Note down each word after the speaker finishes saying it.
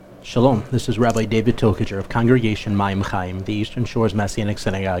Shalom, this is Rabbi David Tokajer of Congregation Mayim Chaim, the Eastern Shore's Messianic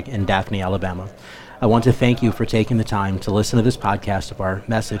Synagogue in Daphne, Alabama. I want to thank you for taking the time to listen to this podcast of our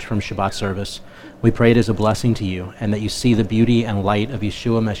message from Shabbat service. We pray it is a blessing to you and that you see the beauty and light of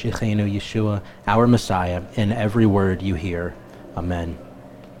Yeshua Meshichenu, Yeshua, our Messiah, in every word you hear. Amen.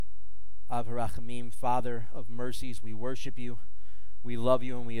 Av HaRachamim, Father of mercies, we worship you, we love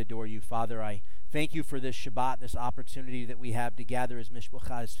you, and we adore you. Father, I thank you for this Shabbat, this opportunity that we have to gather as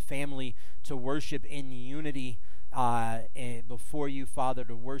Mishpacha, as family, to worship in unity before you, Father,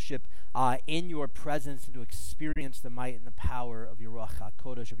 to worship in your presence and to experience the might and the power of your Ruach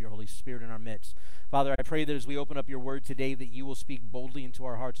HaKodesh, of your Holy Spirit in our midst. Father, I pray that as we open up your word today, that you will speak boldly into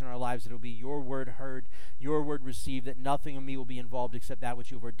our hearts and our lives, that it will be your word heard, your word received, that nothing of me will be involved except that which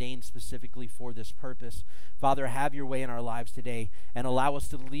you have ordained specifically for this purpose. Father, have your way in our lives today and allow us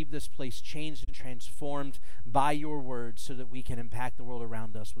to leave this place changed and transformed by your word so that we can impact the world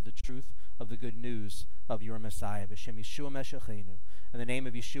around us with the truth of the good news of your Messiah. B'Shem Yeshua Meshachenu. In the name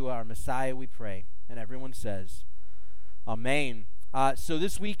of Yeshua, our Messiah, we pray. And everyone says, Amen. So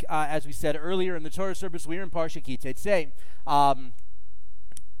this week, as we said earlier in the Torah service, we're in Parasha Ki Teitzei.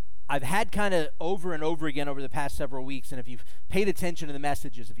 I've had kind of over and over again over the past several weeks, and if you've paid attention to the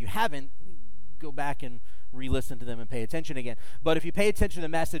messages, if you haven't, go back and re-listen to them and pay attention again. But if you pay attention to the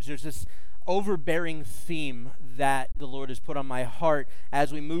message, there's this overbearing theme that the Lord has put on my heart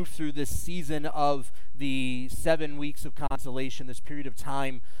as we move through this season of the 7 weeks of consolation, this period of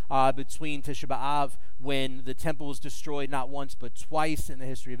time between Tisha B'Av, when the temple was destroyed not once but twice in the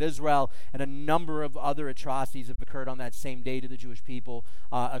history of Israel, and a number of other atrocities have occurred on that same day to the Jewish people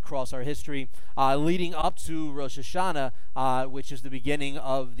across our history, leading up to Rosh Hashanah, which is the beginning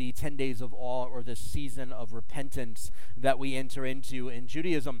of the 10 days of awe, or the season of repentance that we enter into in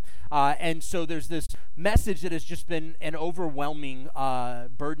Judaism. And so there's this message that has just been an overwhelming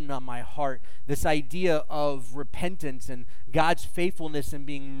burden on my heart, this idea of repentance and God's faithfulness and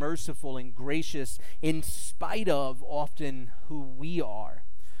being merciful and gracious in spite of often who we are,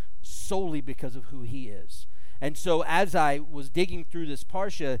 solely because of who he is. And so as I was digging through this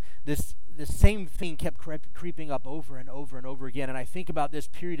Parsha, this same thing kept creeping up over and over and over again. And I think about this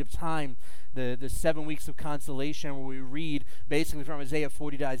period of time, the 7 weeks of consolation, where we read basically from Isaiah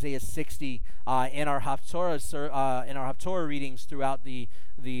 40 to Isaiah 60 in our Haftorah readings throughout the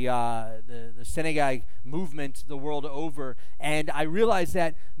synagogue movement the world over. And I realized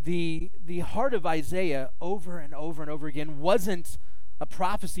that the heart of Isaiah over and over and over again wasn't a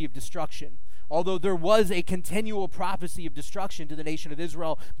prophecy of destruction, although there was a continual prophecy of destruction to the nation of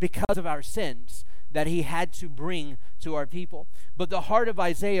Israel because of our sins that he had to bring to our people. But the heart of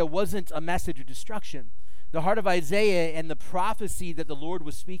Isaiah wasn't a message of destruction. The heart of Isaiah and the prophecy that the Lord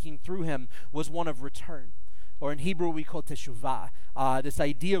was speaking through him was one of return, or in Hebrew we call teshuvah, this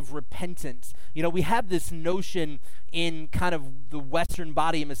idea of repentance. You know, we have this notion in kind of the Western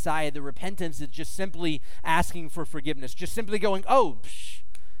body of Messiah that repentance is just simply asking for forgiveness, just simply going,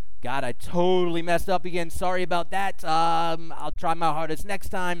 God, I totally messed up again. Sorry about that. I'll try my hardest next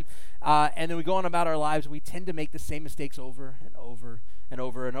time. And then we go on about our lives. We tend to make the same mistakes over and over and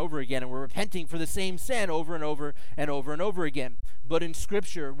over and over again. And we're repenting for the same sin over and over and over and over again. But in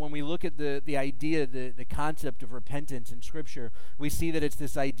Scripture, when we look at the idea, the concept of repentance in Scripture, we see that it's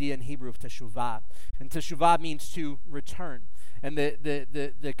this idea in Hebrew of teshuvah. And teshuvah means to return. And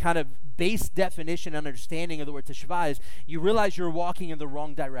the kind of base definition and understanding of the word teshuvah is you realize you're walking in the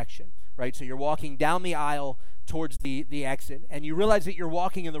wrong direction, right? So you're walking down the aisle towards the exit, and you realize that you're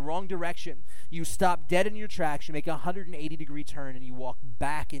walking in the wrong direction. You stop dead in your tracks, you make a 180-degree turn, and you walk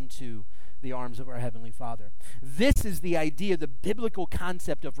back into the arms of our Heavenly Father. This is the idea, the biblical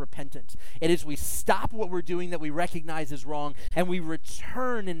concept of repentance. It is we stop what we're doing that we recognize is wrong, and we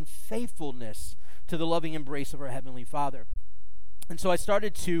return in faithfulness to the loving embrace of our Heavenly Father. And so I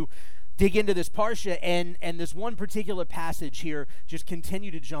started to dig into this Parsha, and this one particular passage here just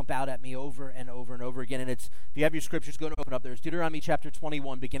continued to jump out at me over and over and over again. And it's, if you have your scriptures, go and open up there. It's Deuteronomy chapter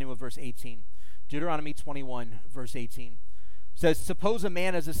 21, beginning with verse 18. Deuteronomy 21, verse 18. It says, "Suppose a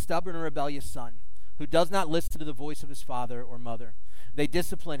man has a stubborn and rebellious son who does not listen to the voice of his father or mother. They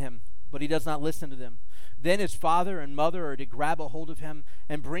discipline him, but he does not listen to them. Then his father and mother are to grab a hold of him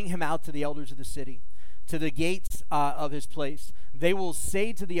and bring him out to the elders of the city, to the gates of his place. They will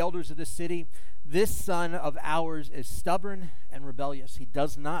say to the elders of the city, 'This son of ours is stubborn and rebellious. He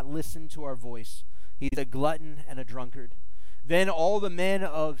does not listen to our voice. He's a glutton and a drunkard.' Then all the men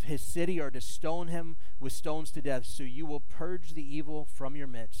of his city are to stone him with stones to death. So you will purge the evil from your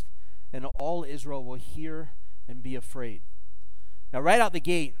midst, and all Israel will hear and be afraid." Now, right out the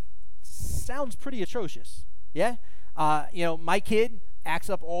gate, sounds pretty atrocious. Yeah? My kid, acts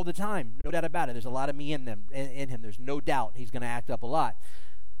up all the time, no doubt about it. There's a lot of me in him. There's no doubt he's going to act up a lot.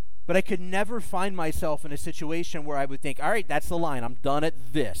 But I could never find myself in a situation where I would think, all right, that's the line. I'm done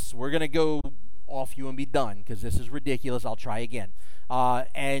at this. We're going to go off you and be done because this is ridiculous. I'll try again. I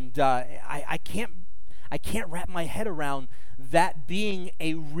can't wrap my head around that being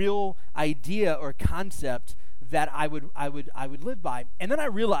a real idea or concept that I would live by. And then I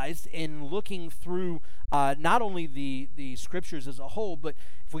realized in looking through not only the scriptures as a whole, but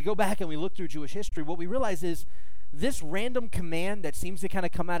if we go back and we look through Jewish history, what we realize is this random command that seems to kind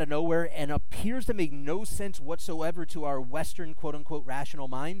of come out of nowhere and appears to make no sense whatsoever to our Western, quote-unquote, rational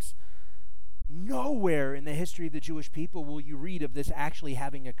minds, nowhere in the history of the Jewish people will you read of this actually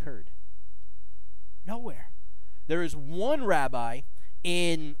having occurred. Nowhere. There is one rabbi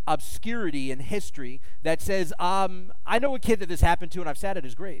in obscurity in history that says, I know a kid that this happened to and I've sat at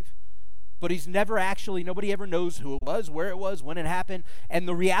his grave. But he's never actually, nobody ever knows who it was, where it was, when it happened. And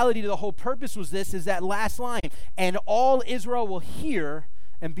the reality to the whole purpose was this, is that last line, and all Israel will hear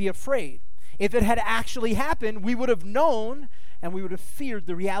and be afraid. If it had actually happened, we would have known and we would have feared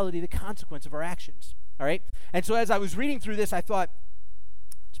the reality, the consequence of our actions. All right? And so as I was reading through this, I thought,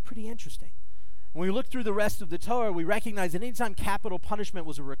 it's pretty interesting. When we look through the rest of the Torah, we recognize that anytime capital punishment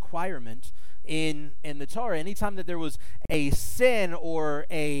was a requirement in the Torah, anytime that there was a sin or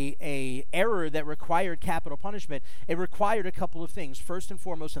a error that required capital punishment, it required a couple of things. First and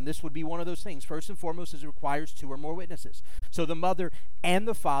foremost, and this would be one of those things, first and foremost is it requires 2 or more witnesses. So the mother and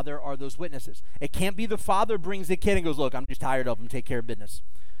the father are those witnesses. It can't be the father brings the kid and goes, look, I'm just tired of him, take care of business.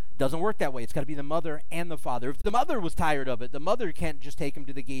 Doesn't work that way. It's got to be the mother and the father. If the mother was tired of it, the mother can't just take him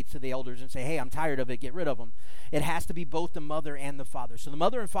to the gates to the elders and say, hey, I'm tired of it, get rid of him. It has to be both the mother and the father. So the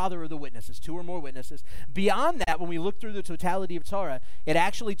mother and father are the witnesses, 2 or more witnesses. Beyond that, when we look through the totality of Torah, it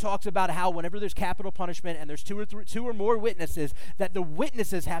actually talks about how whenever there's capital punishment and there's 2 or more witnesses, that the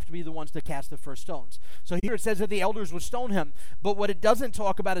witnesses have to be the ones to cast the first stones. So here it says that the elders would stone him, but what it doesn't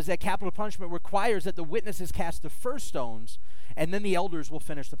talk about is that capital punishment requires that the witnesses cast the first stones, and then the elders will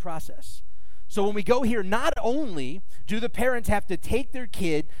finish the process. So when we go here, not only do the parents have to take their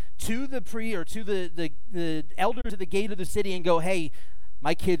kid to the the elders at the gate of the city and go, hey,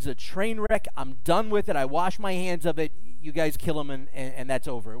 my kid's a train wreck, I'm done with it, I wash my hands of it, you guys kill him and that's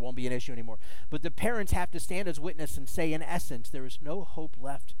over, it won't be an issue anymore. But the parents have to stand as witness and say, in essence, there is no hope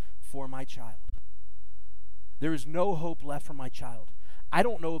left for my child. There is no hope left for my child. I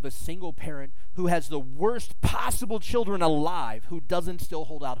don't know of a single parent who has the worst possible children alive who doesn't still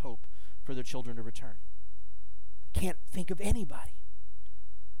hold out hope for their children to return. I can't think of anybody.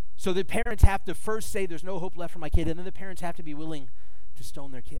 So the parents have to first say there's no hope left for my kid, and then the parents have to be willing to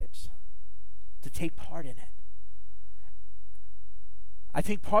stone their kids, to take part in it. I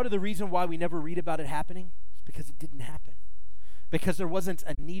think part of the reason why we never read about it happening is because it didn't happen, because there wasn't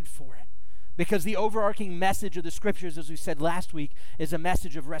a need for it. Because the overarching message of the scriptures, as we said last week, is a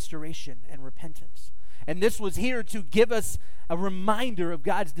message of restoration and repentance. And this was here to give us a reminder of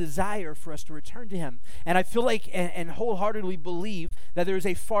God's desire for us to return to him. And I feel like and wholeheartedly believe that there is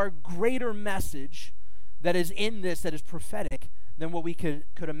a far greater message that is in this that is prophetic than what we could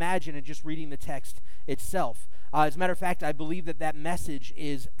imagine in just reading the text itself. As a matter of fact, I believe that message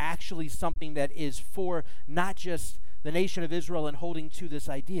is actually something that is for not just the nation of Israel and holding to this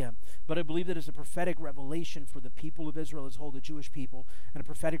idea, but I believe that it's a prophetic revelation for the people of Israel as a whole, the Jewish people, and a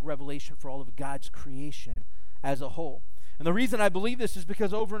prophetic revelation for all of God's creation as a whole. And the reason I believe this is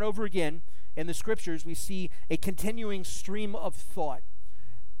because over and over again in the scriptures we see a continuing stream of thought.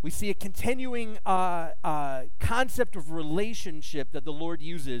 We see a continuing concept of relationship that the Lord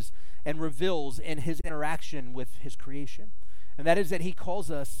uses and reveals in his interaction with his creation. And that is that he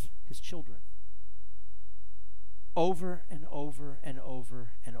calls us his children. Over and over and over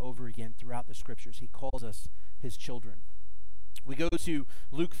and over again throughout the scriptures, he calls us his children. We go to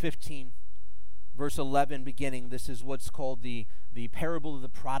Luke 15, verse 11 beginning. This is what's called the parable of the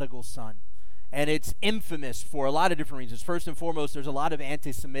prodigal son. And it's infamous for a lot of different reasons. First and foremost, there's a lot of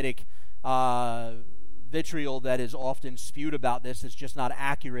anti-Semitic vitriol that is often spewed about this. It's just not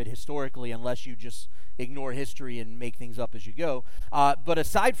accurate historically unless you just ignore history and make things up as you go. But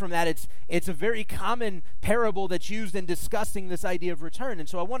aside from that, it's a very common parable that's used in discussing this idea of return. And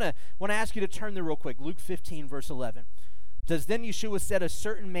so I want to ask you to turn there real quick. Luke 15, verse 11. It says, then Yeshua said, a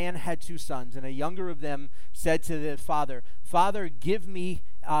certain man had 2 sons, and a younger of them said to the father, Father, give me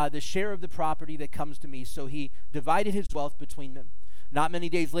the share of the property that comes to me. So he divided his wealth between them. Not many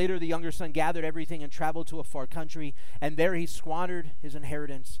days later, the younger son gathered everything and traveled to a far country, and there he squandered his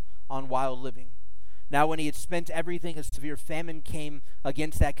inheritance on wild living. Now when he had spent everything, a severe famine came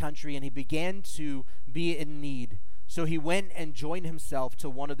against that country, and he began to be in need. So he went and joined himself to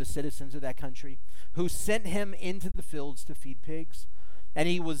one of the citizens of that country, who sent him into the fields to feed pigs. And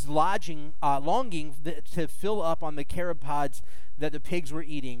he was longing to fill up on the carob pods that the pigs were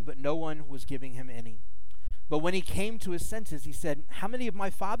eating, but no one was giving him any. But when he came to his senses, he said, "How many of my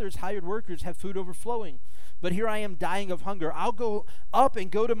father's hired workers have food overflowing? But here I am dying of hunger. I'll go up and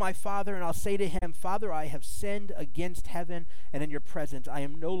go to my father, and I'll say to him, 'Father, I have sinned against heaven and in your presence. I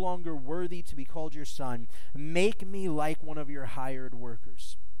am no longer worthy to be called your son. Make me like one of your hired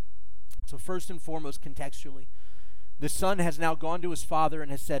workers.'" So first and foremost, contextually, the son has now gone to his father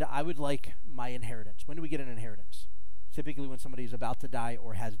and has said, "I would like my inheritance." When do we get an inheritance? Typically when somebody is about to die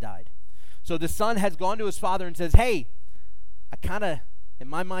or has died. So the son has gone to his father and says, "Hey, in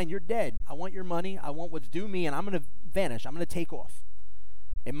my mind, you're dead. I want your money. I want what's due me, and I'm going to vanish. I'm going to take off.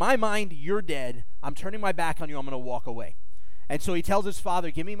 In my mind, you're dead. I'm turning my back on you. I'm going to walk away." And so he tells his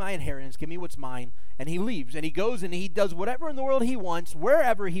father, "Give me my inheritance. Give me what's mine." And he leaves, and he goes and he does whatever in the world he wants,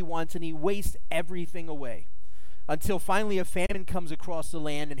 wherever he wants, and he wastes everything away until finally a famine comes across the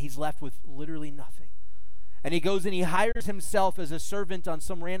land, and he's left with literally nothing. And he goes and he hires himself as a servant on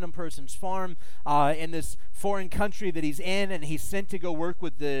some random person's farm in this foreign country that he's in, and he's sent to go work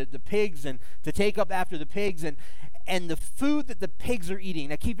with the pigs and to take up after the pigs. And the food that the pigs are eating,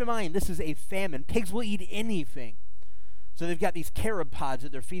 now keep in mind, this is a famine. Pigs will eat anything. So they've got these carob pods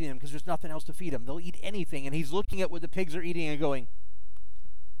that they're feeding them because there's nothing else to feed them. They'll eat anything. And he's looking at what the pigs are eating and going,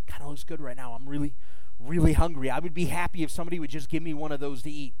 "Kind of looks good right now. I'm really, really hungry. I would be happy if somebody would just give me one of those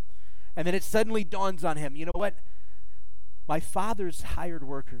to eat." And then it suddenly dawns on him, you know what? My father's hired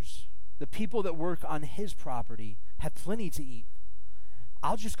workers, the people that work on his property, have plenty to eat.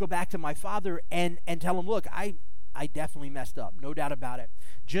 I'll just go back to my father and tell him, "Look, I definitely messed up, no doubt about it.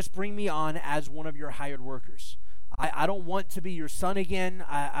 Just bring me on as one of your hired workers. I don't want to be your son again.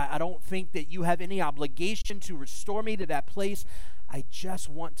 I don't think that you have any obligation to restore me to that place. I just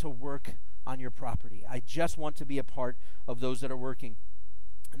want to work on your property. I just want to be a part of those that are working."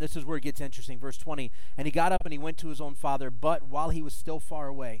 And this is where it gets interesting. Verse 20, "And he got up and he went to his own father, but while he was still far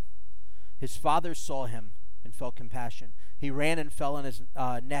away, his father saw him and felt compassion. He ran and fell on his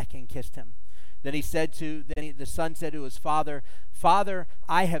neck and kissed him. Then the son said to his father, 'Father,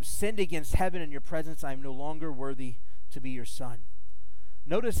 I have sinned against heaven and your presence. I am no longer worthy to be your son.'"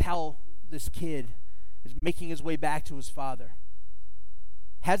 Notice how this kid is making his way back to his father.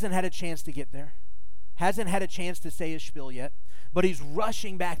 Hasn't had a chance to get there. Hasn't had a chance to say his spiel yet. But he's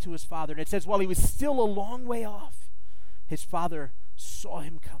rushing back to his father. And it says while he was still a long way off, his father saw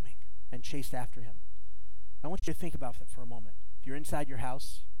him coming and chased after him. I want you to think about that for a moment. If you're inside your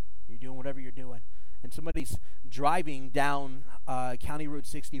house, you're doing whatever you're doing, and somebody's driving down County Road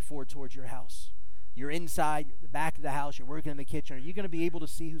 64 towards your house. You're inside, you're at the back of the house, you're working in the kitchen. Are you going to be able to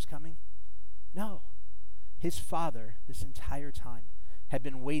see who's coming? No. His father, this entire time, had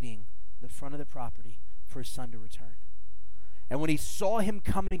been waiting at the front of the property for his son to return. And when he saw him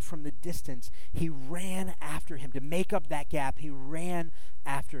coming from the distance, he ran after him. To make up that gap, he ran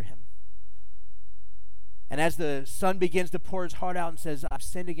after him. And as the son begins to pour his heart out and says, "I've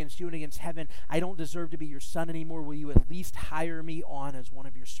sinned against you and against heaven. I don't deserve to be your son anymore. Will you at least hire me on as one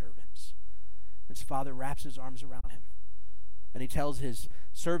of your servants?" His father wraps his arms around him. And he tells his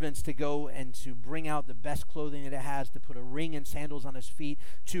servants to go and to bring out the best clothing that it has, to put a ring and sandals on his feet,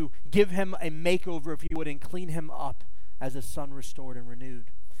 to give him a makeover, if you would, and clean him up as a son restored and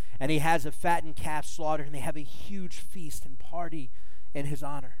renewed. And he has a fattened calf slaughtered, and they have a huge feast and party in his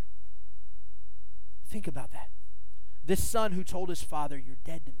honor. Think about that. This son who told his father, "You're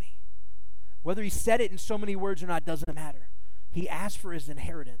dead to me." Whether he said it in so many words or not doesn't matter. He asked for his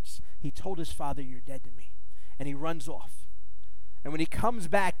inheritance. He told his father, "You're dead to me." And he runs off. And when he comes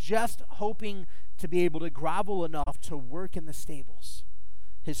back just hoping to be able to grovel enough to work in the stables,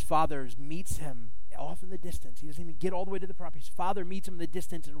 his father meets him off in the distance. He doesn't even get all the way to the property. His father meets him in the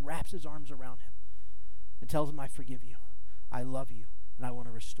distance and wraps his arms around him and tells him, "I forgive you. I love you, and I want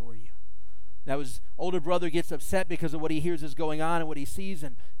to restore you." Now his older brother gets upset because of what he hears is going on and what he sees,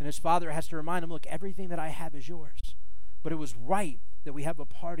 and his father has to remind him, "Look, everything that I have is yours. But it was right that we have a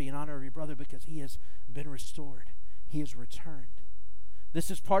party in honor of your brother because he has been restored. He has returned." This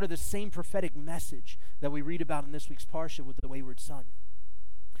is part of the same prophetic message that we read about in this week's Parsha with the wayward son.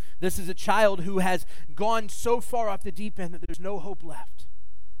 This is a child who has gone so far off the deep end that there's no hope left.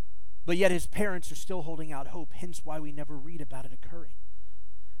 But yet his parents are still holding out hope, hence why we never read about it occurring.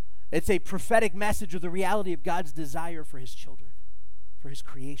 It's a prophetic message of the reality of God's desire for his children, for his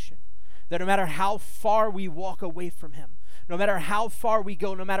creation. That no matter how far we walk away from him, no matter how far we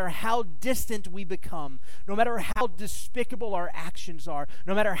go, no matter how distant we become, no matter how despicable our actions are,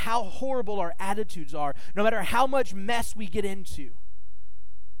 no matter how horrible our attitudes are, no matter how much mess we get into,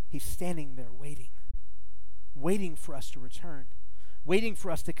 he's standing there waiting for us to return, waiting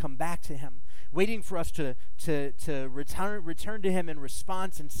for us to come back to him, waiting for us to return to him in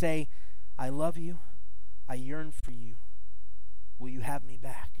response and say, I love you, I yearn for you, will you have me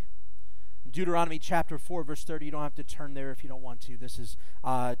back? Deuteronomy chapter 4, verse 30, you don't have to turn there if you don't want to. This is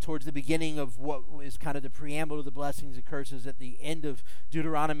towards the beginning of what is kind of the preamble to the blessings and curses. At the end of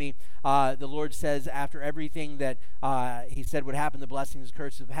Deuteronomy, the Lord says, after everything that he said would happen, the blessings and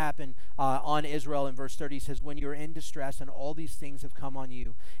curses have happened on Israel. In verse 30, he says, when you're in distress and all these things have come on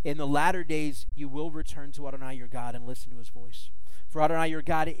you, in the latter days you will return to Adonai your God and listen to his voice. For Adonai your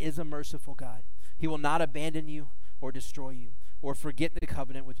God is a merciful God. He will not abandon you or destroy you, or forget the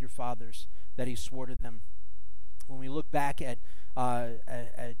covenant with your fathers that he swore to them. When we look back at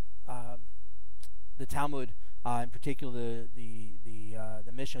the Talmud, in particular the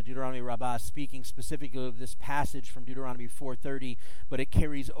Mishnah, Deuteronomy Rabbah, speaking specifically of this passage from Deuteronomy 4:30, but it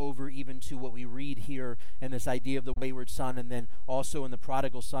carries over even to what we read here in this idea of the wayward son, and then also in the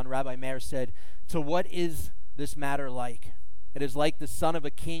prodigal son. Rabbi Meir said, "To what is this matter like? It is like the son of a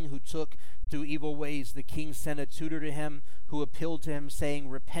king who took to evil ways. The king sent a tutor to him who appealed to him, saying,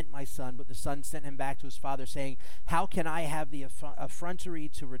 'Repent, my son.' But the son sent him back to his father, saying, 'How can I have the effrontery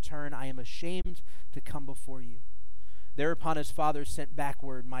to return? I am ashamed to come before you.' Thereupon his father sent back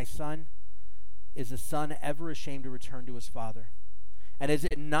word, 'My son, is a son ever ashamed to return to his father? And is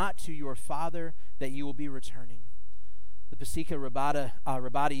it not to your father that you will be returning?' The Pesika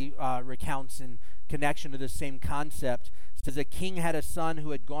Rabadi recounts in connection to this same concept, says a king had a son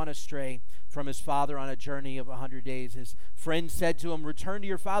who had gone astray from his father on a journey of 100 days. His friend said to him, 'Return to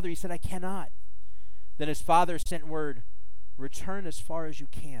your father.' He said, 'I cannot.' Then his father sent word, 'Return as far as you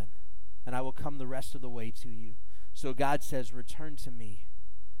can, and I will come the rest of the way to you.' So God says, 'Return to me,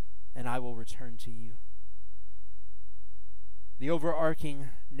 and I will return to you.'" The overarching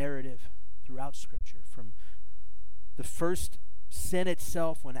narrative throughout Scripture, from the first sin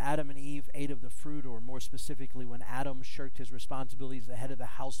itself when Adam and Eve ate of the fruit, or more specifically when Adam shirked his responsibilities as the head of the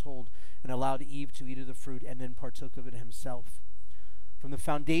household and allowed Eve to eat of the fruit and then partook of it himself. From the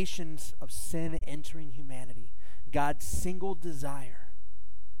foundations of sin entering humanity, God's single desire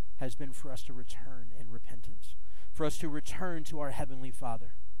has been for us to return in repentance, for us to return to our Heavenly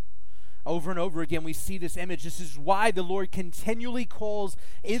Father. Over and over again, we see this image. This is why the Lord continually calls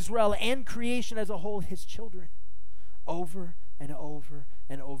Israel and creation as a whole his children, over and over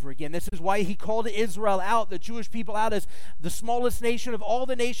and over again. This is why he called Israel out, the Jewish people out, as the smallest nation of all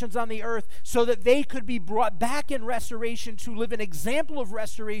the nations on the earth, so that they could be brought back in restoration to live an example of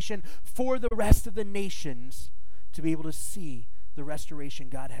restoration for the rest of the nations, to be able to see the restoration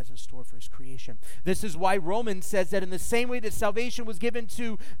God has in store for his creation. This is why Romans says that in the same way that salvation was given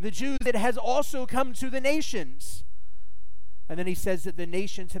to the Jews, it has also come to the nations. And then he says that the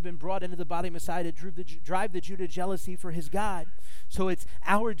nations have been brought into the body of Messiah to drive the Jew to jealousy for his God. So it's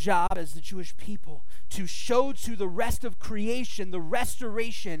our job as the Jewish people to show to the rest of creation the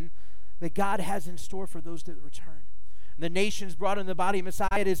restoration that God has in store for those that return. And the nations brought in the body of Messiah,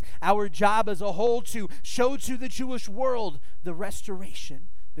 it is our job as a whole to show to the Jewish world the restoration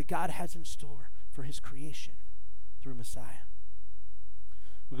that God has in store for his creation through Messiah.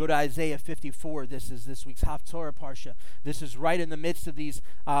 We go to Isaiah 54. This is this week's Haftorah Parsha. This is right in the midst of these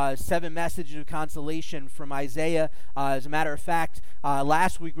 7 messages of consolation from Isaiah. As a matter of fact,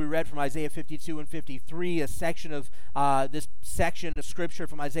 last week we read from Isaiah 52 and 53, a section of this section of Scripture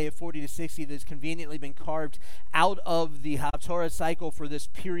from Isaiah 40 to 60 that has conveniently been carved out of the Haftorah cycle for this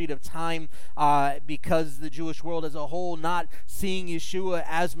period of time, because the Jewish world as a whole, not seeing Yeshua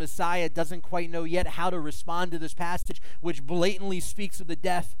as Messiah, doesn't quite know yet how to respond to this passage, which blatantly speaks of the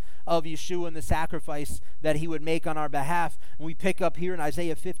death of Yeshua and the sacrifice that he would make on our behalf. And we pick up here in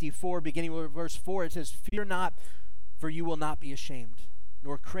Isaiah 54, beginning with verse 4, it says, "Fear not, for you will not be ashamed,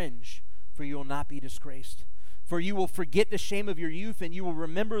 nor cringe, for you will not be disgraced. For you will forget the shame of your youth, and you will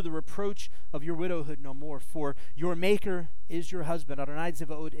remember the reproach of your widowhood no more. For your Maker is your husband, Adonai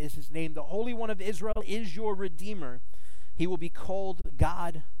Zevaot is his name. The Holy One of Israel is your Redeemer. He will be called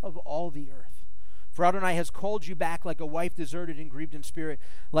God of all the earth. For Adonai has called you back like a wife deserted and grieved in spirit,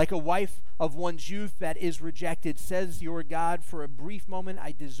 like a wife of one's youth that is rejected. Says your God, for a brief moment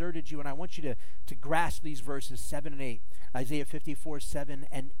I deserted you." And I want you to grasp these verses 7 and 8. Isaiah 54, 7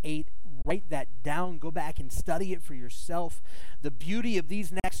 and 8. Write that down. Go back and study it for yourself. The beauty of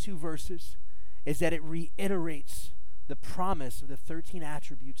these next 2 verses is that it reiterates the promise of the 13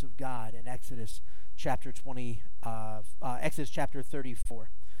 attributes of God in Exodus chapter 34. It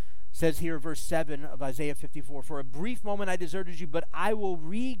says here, verse 7 of Isaiah 54, "For a brief moment I deserted you, but I will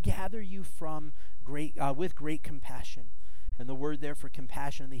regather you with great compassion." And the word there for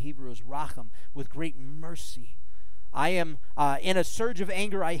compassion in the Hebrew is racham, with great mercy. I am in a surge of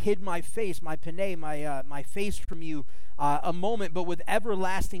anger. I hid my face, my peneh, my face from you a moment, but with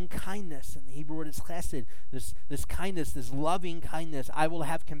everlasting kindness. And the Hebrew word is chesed, this kindness, this loving kindness. I will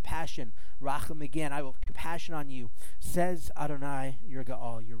have compassion. Racham again. I will have compassion on you, says Adonai, your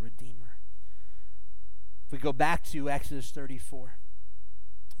Gaal, your Redeemer. If we go back to Exodus 34.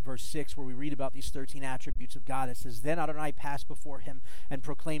 Verse 6, where we read about these 13 attributes of God, it says, "Then Adonai passed before him and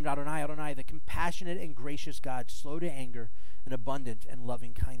proclaimed, Adonai, Adonai, the compassionate and gracious God, slow to anger and abundant in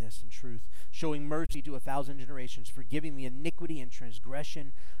loving kindness and truth, showing mercy to 1,000 generations, forgiving the iniquity and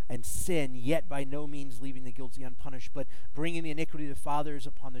transgression and sin, yet by no means leaving the guilty unpunished, but bringing the iniquity of the fathers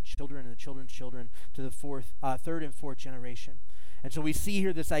upon the children and the children's children to the third and fourth generation." And so we see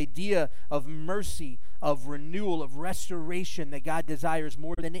here this idea of mercy, of renewal, of restoration that God desires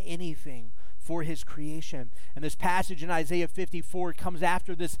more than anything for his creation. And this passage in Isaiah 54 comes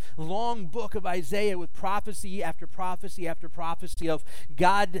after this long book of Isaiah with prophecy after prophecy after prophecy of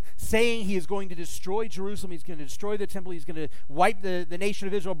God saying he is going to destroy Jerusalem, he's going to destroy the temple, he's going to wipe the nation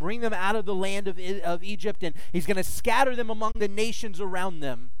of Israel, bring them out of the land of Egypt, and he's going to scatter them among the nations around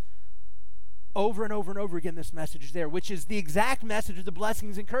them. Over and over and over again, this message is there, which is the exact message of the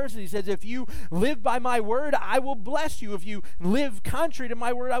blessings and curses. He says, if you live by my word, I will bless you. If you live contrary to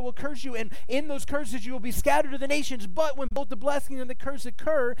my word, I will curse you. And in those curses, you will be scattered to the nations. But when both the blessing and the curse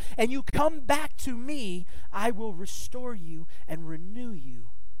occur, and you come back to me, I will restore you and renew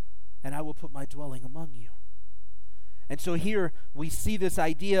you, and I will put my dwelling among you. And so here we see this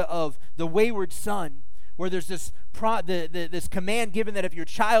idea of the wayward son, where there's this command given that if your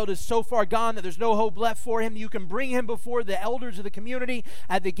child is so far gone that there's no hope left for him, you can bring him before the elders of the community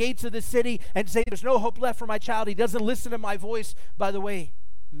at the gates of the city and say, there's no hope left for my child. He doesn't listen to my voice. By the way,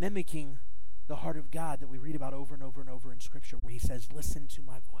 mimicking the heart of God that we read about over and over and over in Scripture, where he says, listen to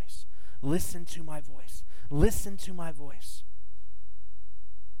my voice. Listen to my voice. Listen to my voice.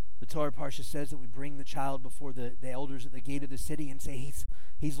 The Torah Parsha says that we bring the child before the elders at the gate of the city and say,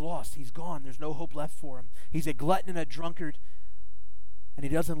 he's lost, he's gone, there's no hope left for him. He's a glutton and a drunkard, and he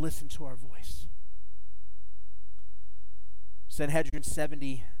doesn't listen to our voice. Sanhedrin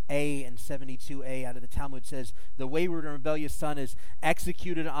 70a and 72a out of the Talmud says, the wayward and rebellious son is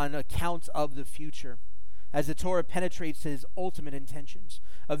executed on account of the future, as the Torah penetrates his ultimate intentions.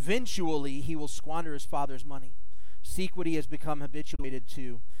 Eventually, he will squander his father's money, seek what he has become habituated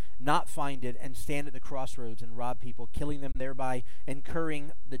to, not find it, and stand at the crossroads and rob people, killing them, thereby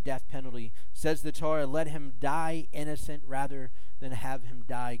incurring the death penalty. Says the Torah, let him die innocent rather than have him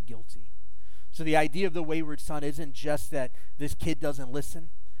die guilty. So the idea of the wayward son isn't just that this kid doesn't listen,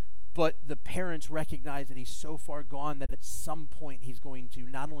 but the parents recognize that he's so far gone that at some point he's going to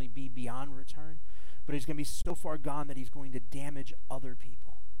not only be beyond return, but he's going to be so far gone that he's going to damage other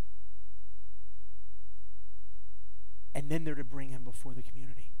people. And then they're to bring him before the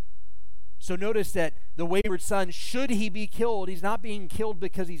community. So notice that the wayward son, should he be killed, he's not being killed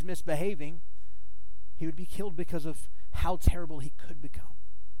because he's misbehaving. He would be killed because of how terrible he could become.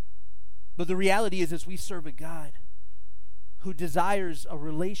 But the reality is we serve a God who desires a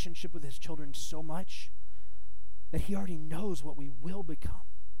relationship with his children so much that he already knows what we will become.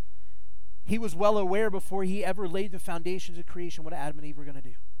 He was well aware before he ever laid the foundations of creation what Adam and Eve were going to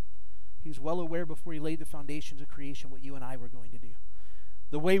do. He was well aware before he laid the foundations of creation what you and I were going to do.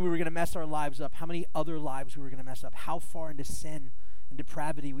 The way we were going to mess our lives up, how many other lives we were going to mess up, how far into sin and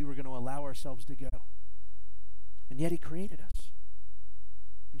depravity we were going to allow ourselves to go. And yet he created us,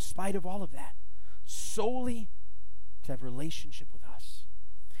 in spite of all of that, solely to have a relationship with us.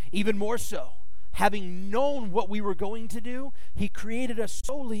 Even more so, having known what we were going to do, he created us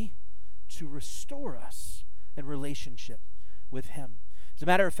solely to restore us in relationship with him. As a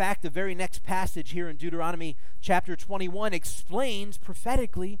matter of fact, the very next passage here in Deuteronomy chapter 21 explains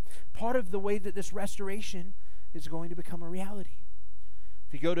prophetically part of the way that this restoration is going to become a reality.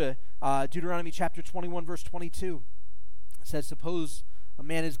 If you go to Deuteronomy chapter 21, verse 22, it says, suppose a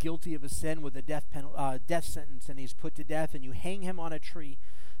man is guilty of a sin with a death sentence, and he's put to death, and you hang him on a tree.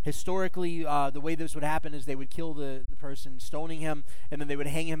 Historically, the way this would happen is they would kill the person, stoning him, and then they would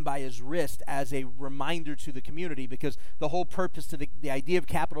hang him by his wrist as a reminder to the community, because the whole purpose to the idea of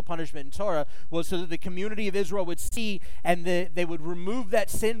capital punishment in Torah was so that the community of Israel would see, and they would remove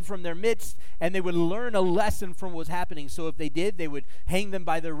that sin from their midst, and they would learn a lesson from what was happening. So if they did, they would hang them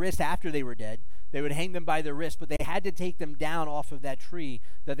by their wrist after they were dead. They would hang them by their wrist, but they had to take them down off of that tree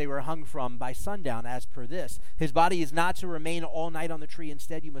that they were hung from by sundown, as per this. His body is not to remain all night on the tree.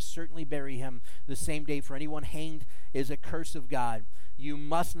 Instead, you must certainly bury him the same day. For anyone hanged is a curse of God. You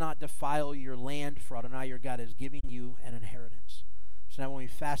must not defile your land, for Adonai your God is giving you an inheritance. So now when we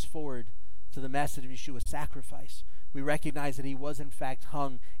fast forward to the message of Yeshua's sacrifice, we recognize that he was in fact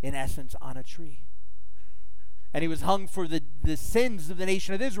hung, in essence, on a tree. And he was hung for the sins of the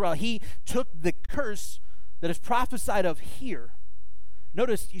nation of Israel. He took the curse that is prophesied of here.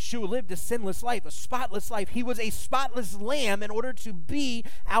 Notice Yeshua lived a sinless life, a spotless life. He was a spotless lamb in order to be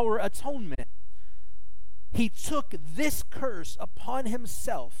our atonement. He took this curse upon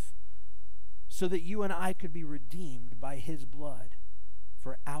himself so that you and I could be redeemed by his blood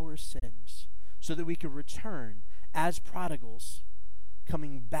for our sins, so that we could return as prodigals,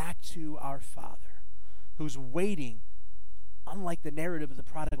 coming back to our Father, who's waiting. Unlike the narrative of the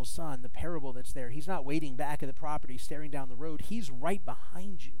prodigal son, the parable that's there, he's not waiting back at the property, staring down the road. He's right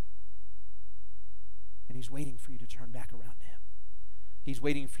behind you. And he's waiting for you to turn back around to him. He's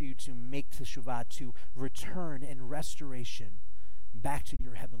waiting for you to make teshuvah, to return in restoration back to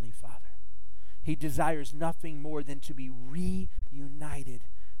your heavenly Father. He desires nothing more than to be reunited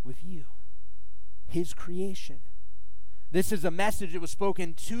with you, his creation. This is a message that was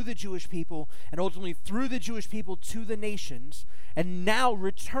spoken to the Jewish people, and ultimately through the Jewish people to the nations, and now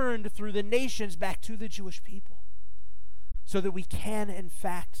returned through the nations back to the Jewish people, so that we can, in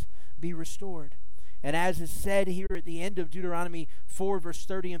fact, be restored. And as is said here at the end of Deuteronomy 4, verse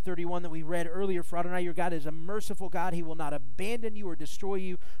 30 and 31 that we read earlier, for Adonai your God is a merciful God. He will not abandon you or destroy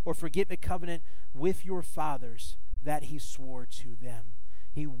you or forget the covenant with your fathers that he swore to them.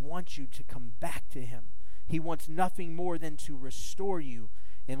 He wants you to come back to him. He wants nothing more than to restore you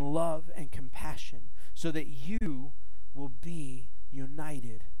in love and compassion so that you will be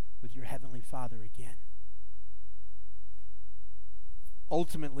united with your heavenly Father again.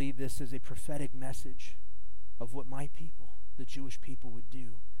 Ultimately, this is a prophetic message of what my people, the Jewish people, would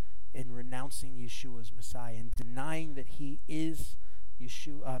do in renouncing Yeshua as Messiah and denying that he is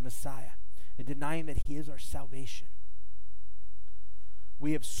Yeshua, Messiah, and denying that he is our salvation.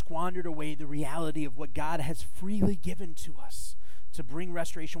 We have squandered away the reality of what God has freely given to us to bring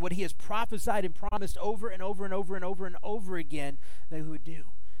restoration, what he has prophesied and promised over and over and over and over and over again that he would do.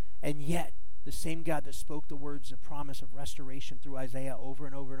 And yet, the same God that spoke the words of promise of restoration through Isaiah over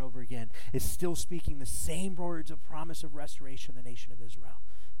and over and over again is still speaking the same words of promise of restoration to the nation of Israel,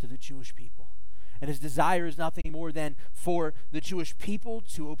 to the Jewish people. And his desire is nothing more than for the Jewish people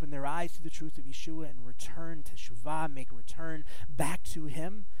to open their eyes to the truth of Yeshua and return to Shuvah, make a return back to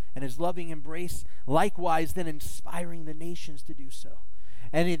him and his loving embrace, likewise then inspiring the nations to do so.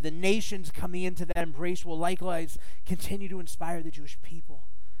 And the nations coming into that embrace will likewise continue to inspire the Jewish people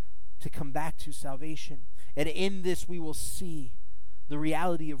to come back to salvation. And in this we will see the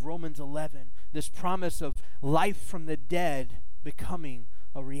reality of Romans 11, this promise of life from the dead becoming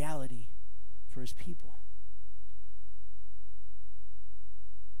a reality for his people.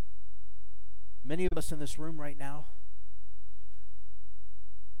 Many of us in this room right now,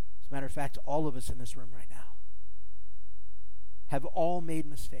 as a matter of fact, all of us in this room right now, have all made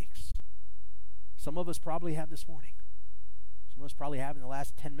mistakes. Some of us probably have this morning. Some of us probably have in the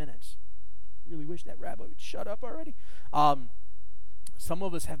last 10 minutes. I really wish that rabbi would shut up already. Some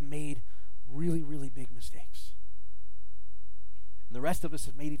of us have made really, really big mistakes. And the rest of us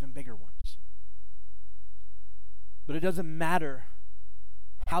have made even bigger ones. But it doesn't matter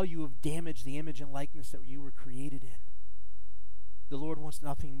how you have damaged the image and likeness that you were created in. The Lord wants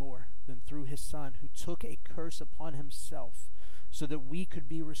nothing more than through his Son, who took a curse upon himself so that we could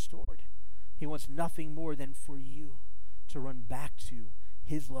be restored. He wants nothing more than for you to run back to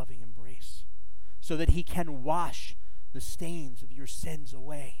his loving embrace so that he can wash the stains of your sins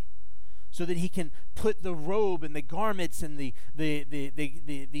away, so that he can put the robe and the garments and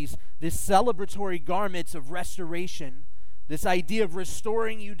these celebratory garments of restoration, this idea of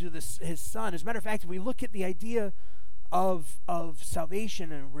restoring you to his Son. As a matter of fact, if we look at the idea of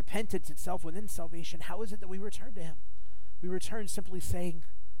salvation and repentance itself within salvation, how is it that we return to him? We return simply saying,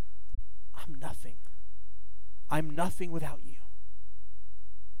 I'm nothing. I'm nothing without you.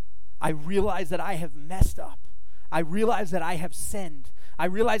 I realize that I have messed up. I realize that I have sinned. I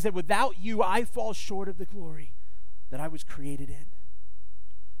realize that without you, I fall short of the glory that I was created in.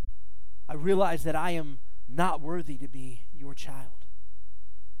 I realize that I am not worthy to be your child.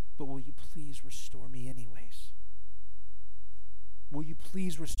 But will you please restore me anyways? Will you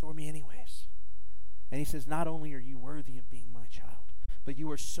please restore me anyways? And he says, not only are you worthy of being my child, but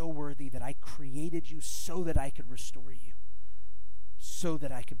you are so worthy that I created you so that I could restore you, so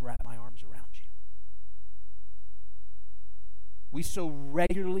that I could wrap my arms around you. We so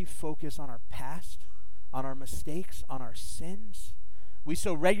regularly focus on our past, on our mistakes, on our sins. We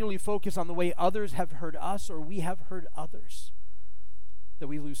so regularly focus on the way others have hurt us or we have hurt others that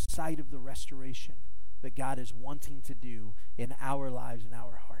we lose sight of the restoration that God is wanting to do in our lives and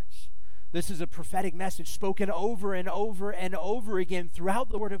our hearts. This is a prophetic message spoken over and over and over again throughout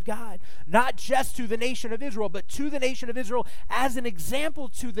the Word of God, not just to the nation of Israel, but to the nation of Israel as an example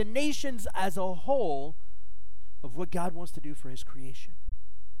to the nations as a whole of what God wants to do for His creation.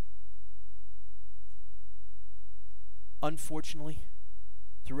 Unfortunately,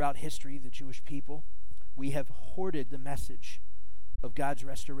 throughout history, the Jewish people, we have hoarded the message of God's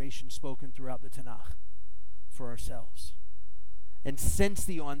restoration spoken throughout the Tanakh for ourselves. And since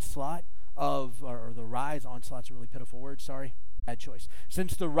the onslaught of, or the rise, onslaught's a really pitiful word, sorry, bad choice.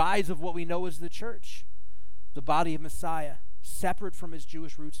 Since the rise of what we know as the church, the body of Messiah, separate from his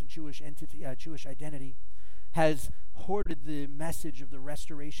Jewish roots and Jewish identity, has hoarded the message of the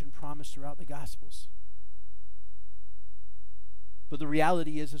restoration promised throughout the Gospels. But the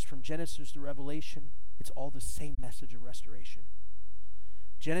reality is from Genesis to Revelation, it's all the same message of restoration.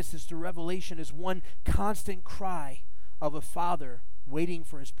 Genesis to Revelation is one constant cry of a father waiting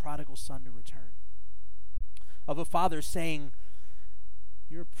for his prodigal son to return. Of a father saying,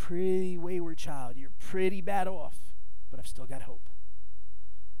 "You're a pretty wayward child. You're pretty bad off, but I've still got hope.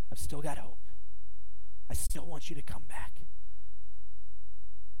 I've still got hope. I still want you to come back."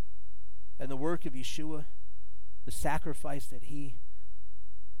 And the work of Yeshua, the sacrifice that he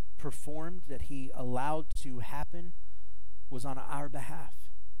performed, that he allowed to happen, was on our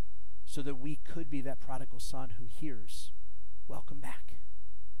behalf, so that we could be that prodigal son who hears, "Welcome back.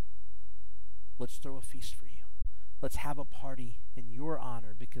 Let's throw a feast for you. Let's have a party in your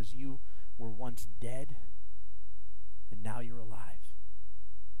honor because you were once dead and now you're alive."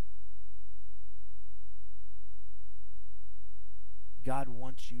 God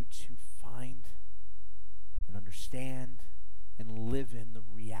wants you to find and understand and live in the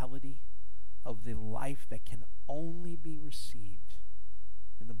reality of the life that can only be received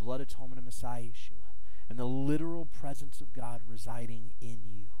in the blood atonement of Messiah Yeshua and the literal presence of God residing in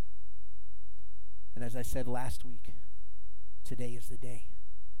you. And as I said last week, today is the day.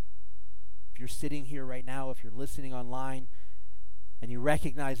 If you're sitting here right now, if you're listening online, and you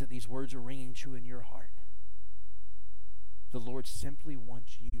recognize that these words are ringing true in your heart, the Lord simply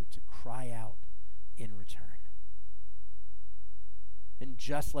wants you to cry out in return. And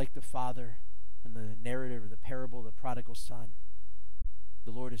just like the father and the narrative or the parable of the prodigal son,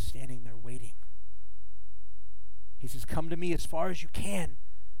 the Lord is standing there waiting. He says, "Come to me as far as you can,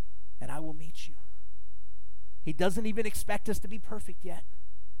 and I will meet you." He doesn't even expect us to be perfect yet.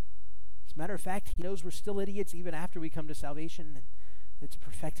 As a matter of fact, he knows we're still idiots even after we come to salvation, and it's a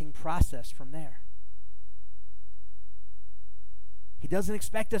perfecting process from there. He doesn't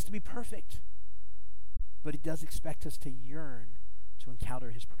expect us to be perfect, but he does expect us to yearn to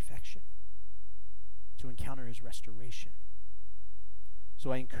encounter his perfection, to encounter his restoration.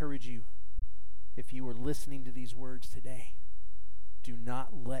 So I encourage you, if you are listening to these words today, do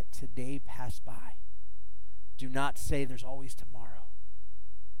not let today pass by. Do not say there's always tomorrow,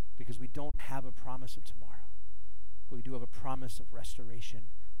 because we don't have a promise of tomorrow, but we do have a promise of restoration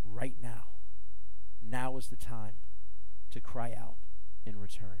right now. Now is the time to cry out in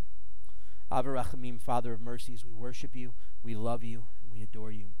return. Ava Rachamim, Father of mercies, we worship you, we love you, and we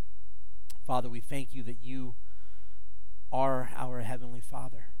adore you. Father, we thank you that you are our Heavenly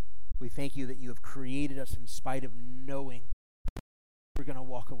Father. We thank you that you have created us in spite of knowing we're going to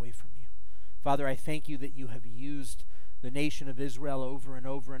walk away from you. Father, I thank you that you have used the nation of Israel over and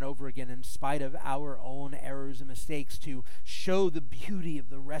over and over again in spite of our own errors and mistakes to show the beauty of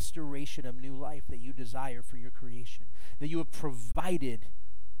the restoration of new life that you desire for your creation, that you have provided,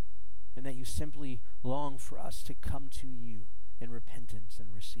 and that you simply long for us to come to you in repentance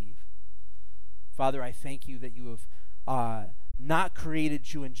and receive. Father, I thank you that you have not created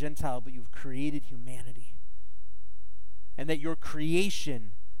Jew and Gentile, but you've created humanity, and that your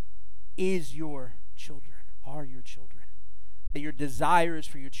creation is your children, are your children, that your desire is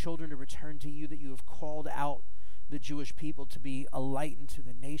for your children to return to you, that you have called out the Jewish people to be a light unto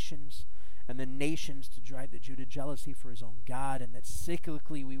the nations, and the nations to drive the Jew to jealousy for his own God, and that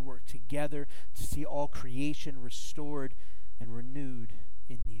cyclically we work together to see all creation restored and renewed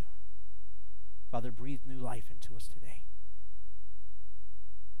in you. Father, breathe new life into us today.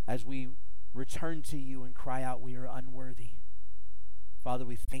 As we return to you and cry out, we are unworthy. Father,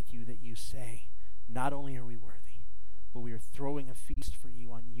 we thank you that you say, not only are we worthy, but we are throwing a feast for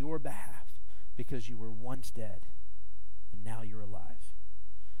you on your behalf because you were once dead and now you're alive.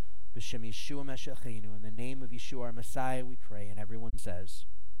 B'Shem Yeshua Meshachenu, in the name of Yeshua our Messiah we pray, and everyone says,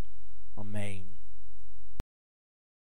 Amen.